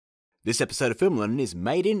This episode of Film Learnin is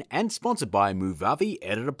made in and sponsored by Movavi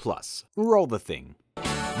Editor Plus. Roll the thing.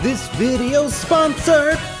 This video's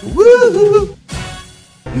sponsored! Woohoo!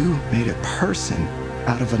 You made a person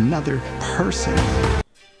out of another person.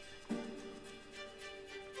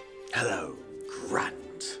 Hello,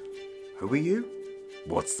 Grunt. Who are you?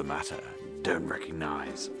 What's the matter? Don't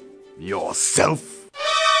recognize yourself?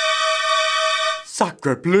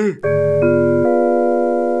 Sacre bleu!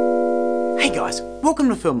 Hey guys, welcome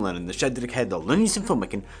to Film Learnin, the show dedicated to learning some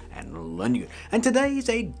filmmaking and learning it. And today is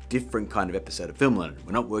a different kind of episode of Film Learnin.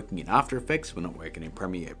 We're not working in After Effects, we're not working in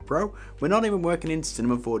Premiere Pro, we're not even working in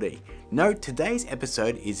Cinema 4D. No, today's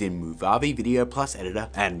episode is in Movavi Video Plus Editor,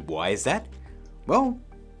 and why is that? Well,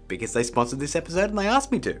 because they sponsored this episode and they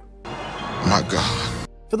asked me to. My God.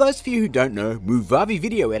 For those of you who don't know, Movavi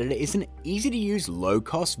Video Editor is an easy-to-use,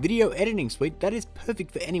 low-cost video editing suite that is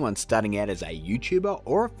perfect for anyone starting out as a YouTuber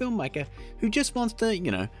or a filmmaker who just wants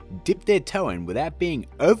to, dip their toe in without being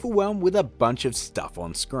overwhelmed with a bunch of stuff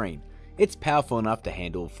on screen. It's powerful enough to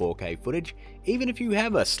handle 4K footage, even if you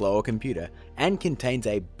have a slower computer, and contains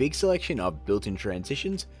a big selection of built-in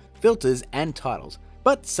transitions, filters, and titles.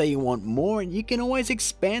 But say you want more, you can always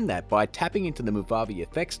expand that by tapping into the Movavi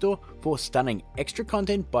Effects Store for stunning extra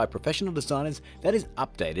content by professional designers that is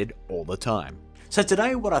updated all the time. So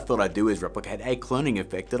today what I thought I'd do is replicate a cloning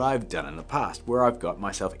effect that I've done in the past, where I've got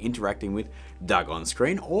myself interacting with Doug on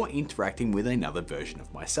screen or interacting with another version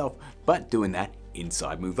of myself, but doing that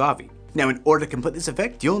inside Movavi. Now, in order to complete this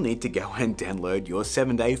effect, you'll need to go and download your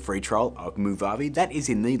 7-day free trial of Movavi that is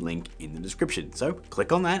in the link in the description. So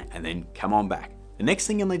click on that and then come on back. The next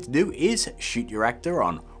thing you'll need to do is shoot your actor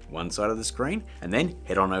on one side of the screen and then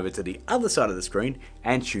head on over to the other side of the screen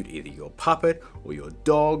and shoot either your puppet or your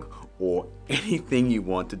dog or anything you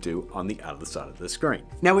want to do on the other side of the screen.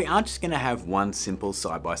 Now, we aren't just going to have one simple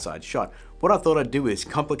side-by-side shot. What I thought I'd do is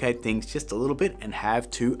complicate things just a little bit and have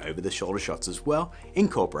two over-the-shoulder shots as well,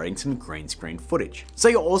 incorporating some green screen footage. So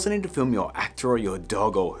you'll also need to film your actor or your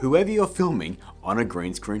dog or whoever you're filming on a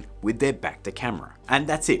green screen with their back to camera. And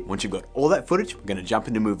that's it. Once you've got all that footage, we're going to jump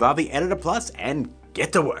into Movavi Editor Plus and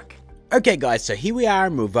get to work. Okay guys, so here we are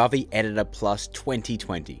in Movavi Editor Plus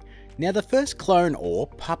 2020. Now, the first clone or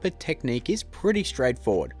puppet technique is pretty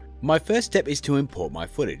straightforward. My first step is to import my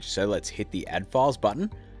footage, so let's hit the Add Files button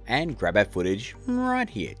and grab our footage right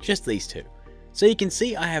here, just these two. So you can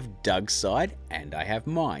see I have Doug's side and I have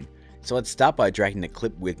mine. So let's start by dragging the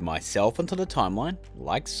clip with myself onto the timeline,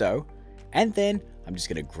 like so, and then I'm just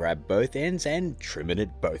going to grab both ends and trim it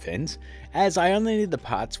at both ends, as I only need the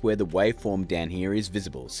parts where the waveform down here is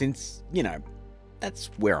visible, since, that's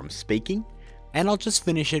where I'm speaking. And I'll just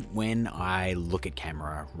finish it when I look at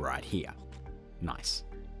camera right here. Nice.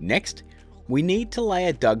 Next, we need to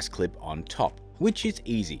layer Doug's clip on top, which is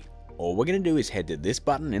easy. All we're going to do is head to this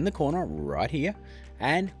button in the corner right here,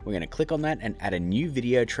 and we're going to click on that and add a new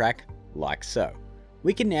video track like so.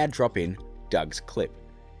 We can now drop in Doug's clip.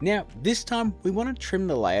 Now, this time we want to trim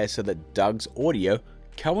the layer so that Doug's audio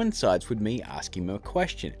coincides with me asking him a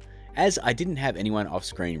question, as I didn't have anyone off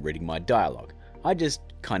screen reading my dialogue. I just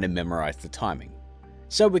kind of memorized the timing.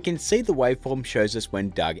 So we can see the waveform shows us when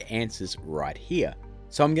Doug answers right here.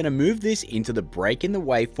 So I'm going to move this into the break in the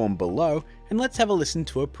waveform below, and let's have a listen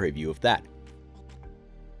to a preview of that.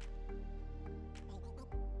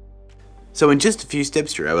 So in just a few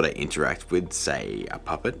steps you're able to interact with, say, a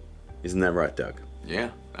puppet. Isn't that right, Doug? Yeah,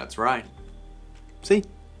 that's right. See?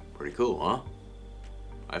 Pretty cool, huh?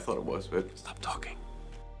 I thought it was, but stop talking.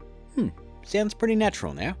 Sounds pretty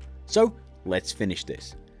natural now. So let's finish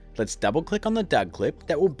this. Let's double click on the Doug clip.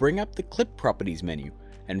 That will bring up the clip properties menu.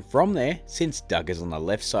 And from there, since Doug is on the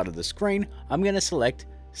left side of the screen, I'm going to select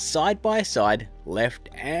side by side, left,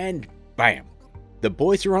 and bam! The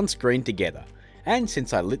boys are on screen together. And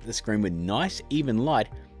since I lit the screen with nice even light,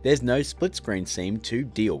 there's no split screen seam to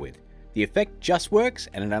deal with. The effect just works,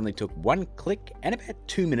 and it only took one click and about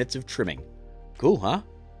 2 minutes of trimming. Cool, huh?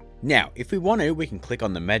 Now, if we want to, we can click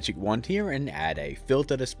on the magic wand here and add a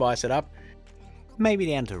filter to spice it up. Maybe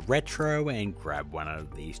down to retro and grab one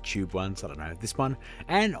of these tube ones, I don't know, this one.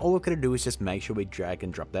 And all we're going to do is just make sure we drag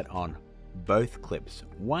and drop that on both clips,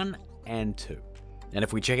 1 and 2. And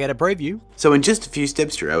if we check out a preview. So in just a few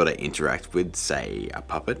steps you're able to interact with, say, a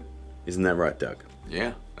puppet. Isn't that right, Doug?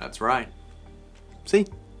 yeah, that's right. See?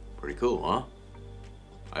 Pretty cool, huh?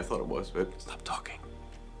 I thought it was, but stop talking.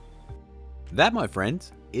 That, my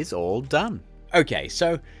friends, is all done. Okay,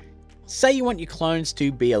 so say you want your clones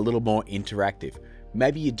to be a little more interactive.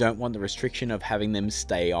 Maybe you don't want the restriction of having them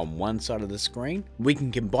stay on one side of the screen. We can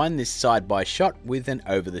combine this side by shot with an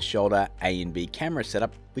over-the-shoulder A and B camera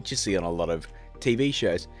setup, which you see on a lot of TV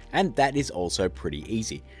shows, and that is also pretty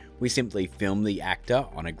easy. We simply film the actor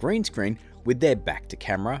on a green screen with their back to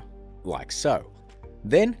camera, like so.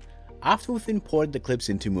 Then, after we've imported the clips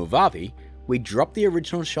into Movavi, we drop the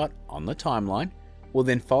original shot on the timeline. We'll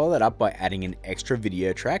then follow that up by adding an extra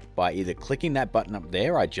video track by either clicking that button up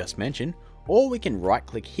there I just mentioned, or we can right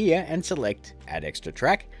click here and select Add Extra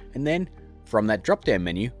Track, and then from that drop down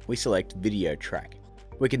menu we select Video Track.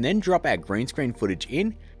 We can then drop our green screen footage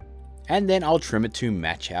in, and then I'll trim it to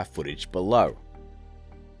match our footage below.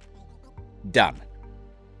 Done.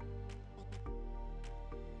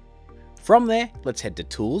 From there, let's head to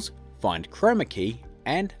Tools, find Chroma Key,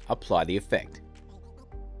 and apply the effect.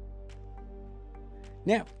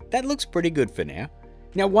 Now, that looks pretty good for now.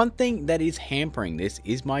 Now, one thing that is hampering this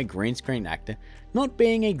is my green screen actor not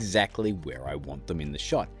being exactly where I want them in the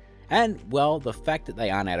shot. And, well, the fact that they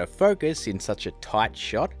aren't out of focus in such a tight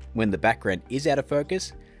shot when the background is out of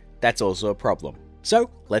focus, that's also a problem. So,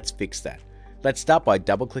 let's fix that. Let's start by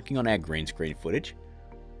double clicking on our green screen footage.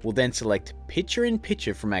 We'll then select Picture in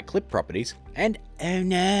Picture from our clip properties, and oh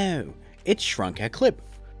no, it shrunk our clip.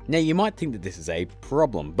 Now you might think that this is a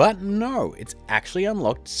problem, but no, it's actually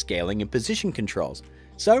unlocked scaling and position controls.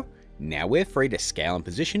 So now we're free to scale and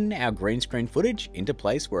position our green screen footage into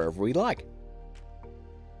place wherever we like.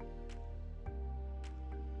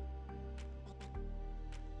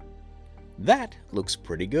 That looks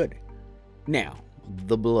pretty good. Now,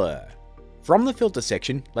 the blur. From the filter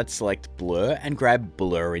section, let's select Blur and grab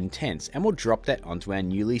Blur Intense, and we'll drop that onto our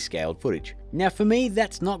newly scaled footage. Now for me,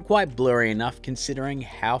 that's not quite blurry enough considering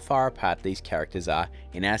how far apart these characters are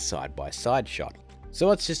in our side-by-side shot. So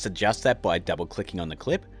let's just adjust that by double clicking on the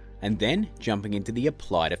clip, and then jumping into the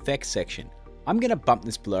Applied Effects section. I'm going to bump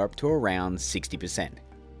this blur up to around 60%.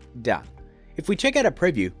 Done. If we check out a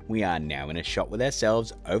preview, we are now in a shot with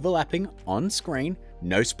ourselves overlapping on screen,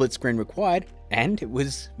 no split screen required, and it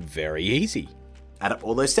was very easy. Add up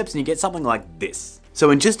all those steps and you get something like this.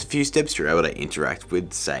 So in just a few steps you're able to interact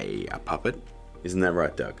with, say, a puppet. Isn't that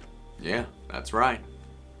right, Doug? Yeah, that's right.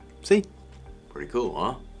 See? Pretty cool,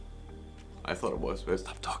 huh? I thought it was, but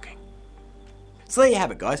stop talking. So there you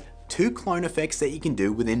have it, guys. 2 clone effects that you can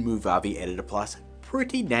do within Movavi Editor Plus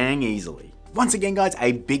pretty dang easily. Once again, guys,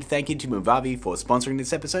 a big thank you to Movavi for sponsoring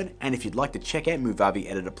this episode, and if you'd like to check out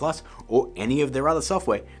Movavi Editor Plus or any of their other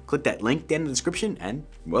software, click that link down in the description and,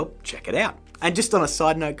 well, check it out. And just on a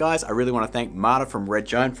side note, guys, I really want to thank Marta from Red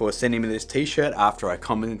Giant for sending me this t-shirt after I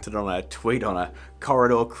commented on a tweet on a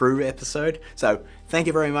Corridor Crew episode. So thank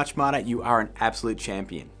you very much, Marta. You are an absolute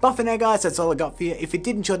champion. But for now, guys, that's all I got for you. If you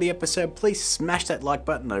did enjoy the episode, please smash that like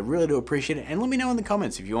button. I really do appreciate it. And let me know in the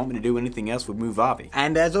comments if you want me to do anything else with Movavi.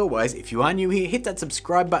 And as always, if you are new here, hit that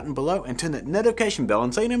subscribe button below and turn that notification bell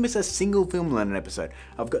on so you don't miss a single Film Learnin episode.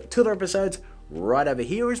 I've got 2 other episodes right over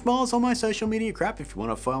here, as well as all my social media crap if you want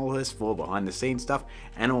to follow us for behind the scenes stuff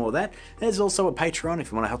and all of that. There's also a Patreon if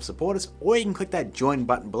you want to help support us, or you can click that join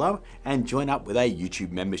button below and join up with a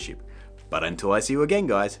YouTube membership. But until I see you again,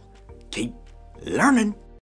 guys, keep learning.